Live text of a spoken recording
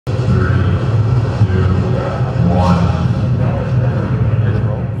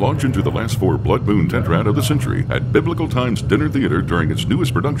Launch into the last 4 Blood Moon tetrad of the century at Biblical Times Dinner Theater during its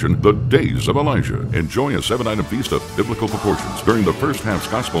newest production, The Days of Elijah. Enjoy a 7-item feast of biblical proportions during the first half's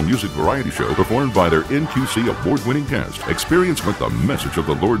gospel music variety show performed by their NQC award-winning cast. Experience what the message of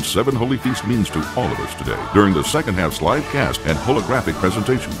the Lord's 7 Holy Feast means to all of us today during the second half's live cast and holographic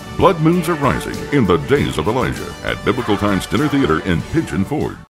presentation. Blood Moons are rising in The Days of Elijah at Biblical Times Dinner Theater in Pigeon Forge.